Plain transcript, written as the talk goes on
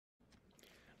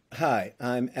Hi,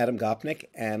 I'm Adam Gopnik,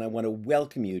 and I want to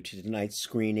welcome you to tonight's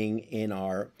screening in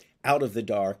our Out of the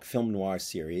Dark Film Noir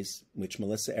series, which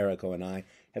Melissa Errico and I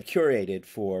have curated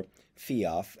for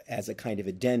FIAF as a kind of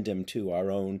addendum to our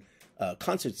own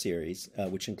concert series,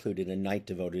 which included a night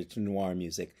devoted to noir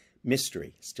music,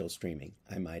 Mystery, still streaming,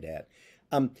 I might add.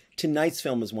 Tonight's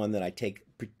film is one that I take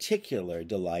particular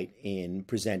delight in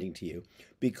presenting to you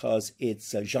because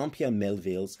it's Jean-Pierre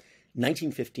Melville's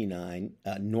 1959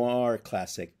 noir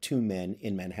classic, Two Men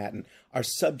in Manhattan. Our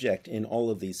subject in all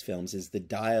of these films is the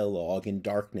dialogue and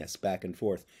darkness back and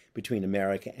forth between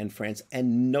America and France,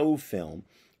 and no film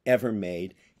ever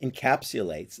made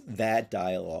encapsulates that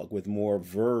dialogue with more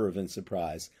verve and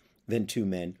surprise than Two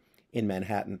Men in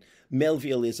Manhattan.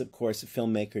 Melville is, of course, a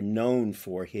filmmaker known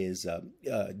for his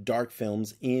dark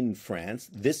films in France.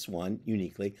 This one,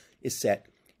 uniquely, is set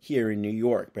here in New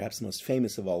York. Perhaps the most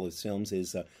famous of all his films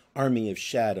is Army of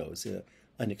Shadows,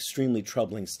 an extremely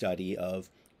troubling study of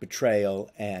betrayal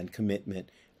and commitment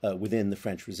within the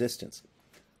French resistance.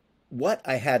 What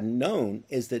I hadn't known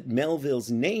is that Melville's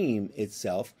name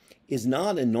itself is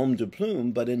not a nom de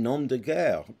plume, but a nom de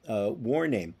guerre, a war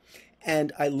name.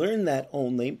 And I learned that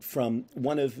only from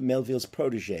one of Melville's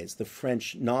protégés, the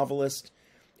French novelist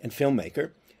and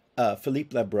filmmaker,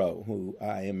 Philippe Labro, who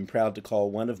I am proud to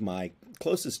call one of my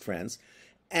closest friends,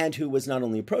 and who was not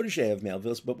only a protege of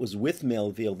Melville's, but was with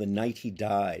Melville the night he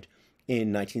died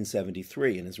in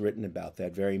 1973, and has written about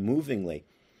that very movingly.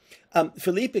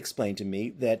 Philippe explained to me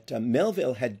that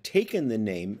Melville had taken the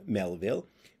name Melville,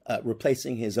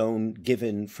 replacing his own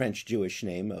given French-Jewish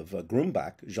name of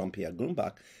Grumbach, Jean-Pierre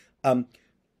Grumbach,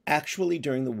 actually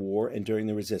during the war and during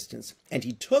the resistance. And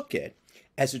he took it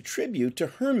as a tribute to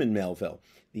Herman Melville,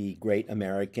 the great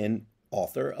American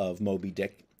author of Moby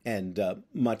Dick and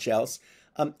much else,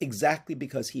 exactly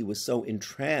because he was so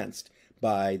entranced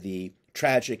by the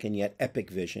tragic and yet epic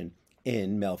vision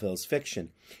in Melville's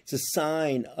fiction. It's a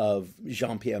sign of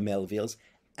Jean-Pierre Melville's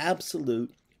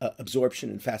absolute absorption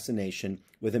and fascination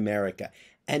with America.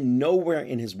 And nowhere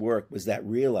in his work was that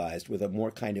realized with a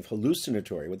more kind of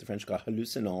hallucinatory, what the French call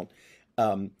hallucinant,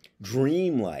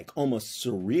 dreamlike, almost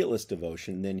surrealist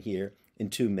devotion than here in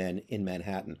Two Men in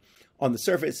Manhattan. On the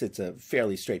surface, it's a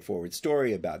fairly straightforward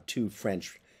story about two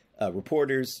French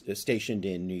reporters stationed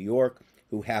in New York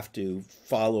who have to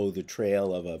follow the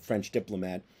trail of a French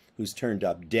diplomat who's turned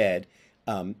up dead.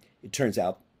 It turns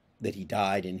out that he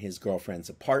died in his girlfriend's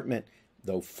apartment,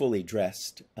 though fully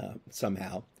dressed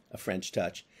somehow, a French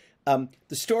touch. The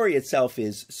story itself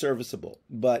is serviceable,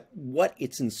 but what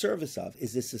it's in service of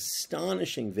is this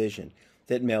astonishing vision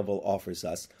that Melville offers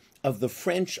us of the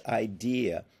French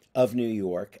idea of New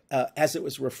York as it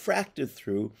was refracted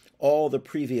through all the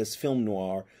previous film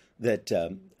noir that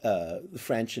the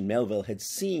French and Melville had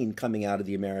seen coming out of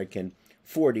the American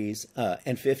 40s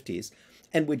and 50s,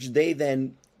 and which they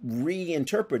then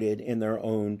reinterpreted in their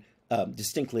own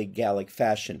distinctly Gallic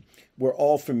fashion. We're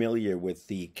all familiar with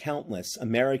the countless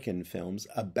American films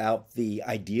about the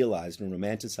idealized and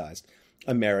romanticized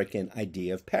American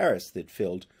idea of Paris that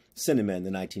filled cinema in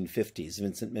the 1950s.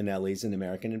 Vincent Minnelli's An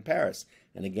American in Paris,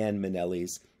 and again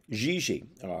Minnelli's Gigi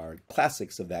are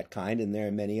classics of that kind, and there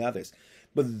are many others.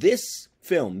 But this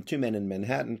film, Two Men in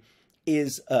Manhattan,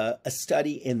 is a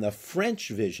study in the French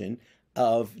vision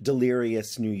of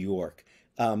delirious New York.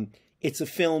 It's a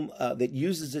film that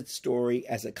uses its story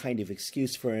as a kind of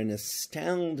excuse for an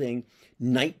astounding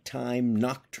nighttime,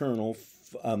 nocturnal,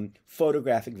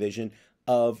 photographic vision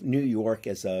of New York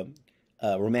as a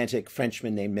romantic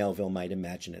Frenchman named Melville might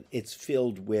imagine it. It's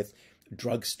filled with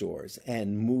drugstores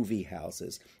and movie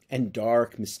houses and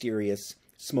dark, mysterious,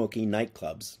 smoky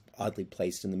nightclubs, oddly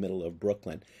placed in the middle of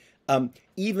Brooklyn.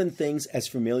 Even things as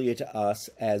familiar to us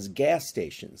as gas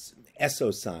stations,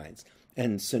 Esso signs,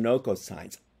 and Sunoco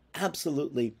signs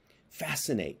absolutely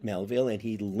fascinate Melville, and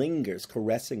he lingers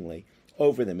caressingly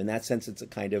over them. In that sense, it's a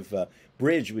kind of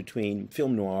bridge between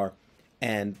film noir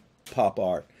and pop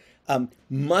art.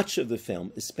 Much of the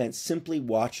film is spent simply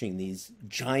watching these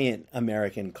giant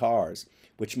American cars,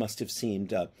 which must have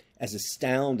seemed as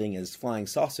astounding as flying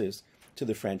saucers to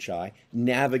the French eye,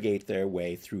 navigate their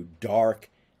way through dark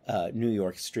New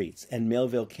York streets. And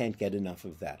Melville can't get enough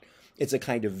of that. It's a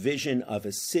kind of vision of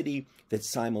a city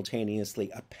that's simultaneously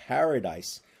a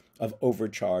paradise of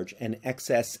overcharge and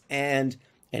excess and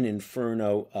an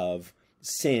inferno of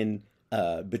sin,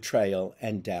 betrayal,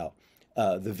 and doubt.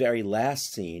 The very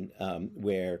last scene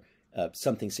where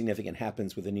something significant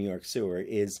happens with the New York sewer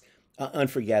is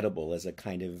unforgettable as a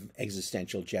kind of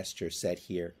existential gesture set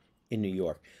here in New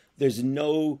York. There's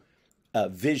no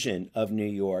vision of New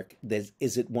York that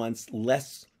is at once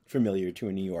less familiar to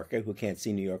a New Yorker who can't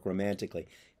see New York romantically,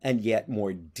 and yet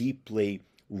more deeply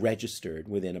registered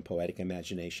within a poetic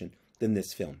imagination than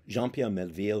this film. Jean-Pierre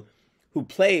Melville, who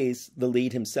plays the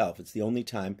lead himself. It's the only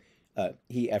time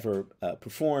he ever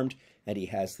performed, and he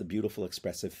has the beautiful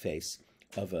expressive face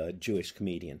of a Jewish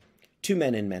comedian. Two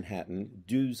Men in Manhattan,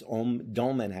 Deux Hommes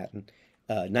dans Manhattan,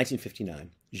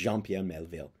 1959, Jean-Pierre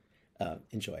Melville.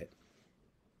 Enjoy it.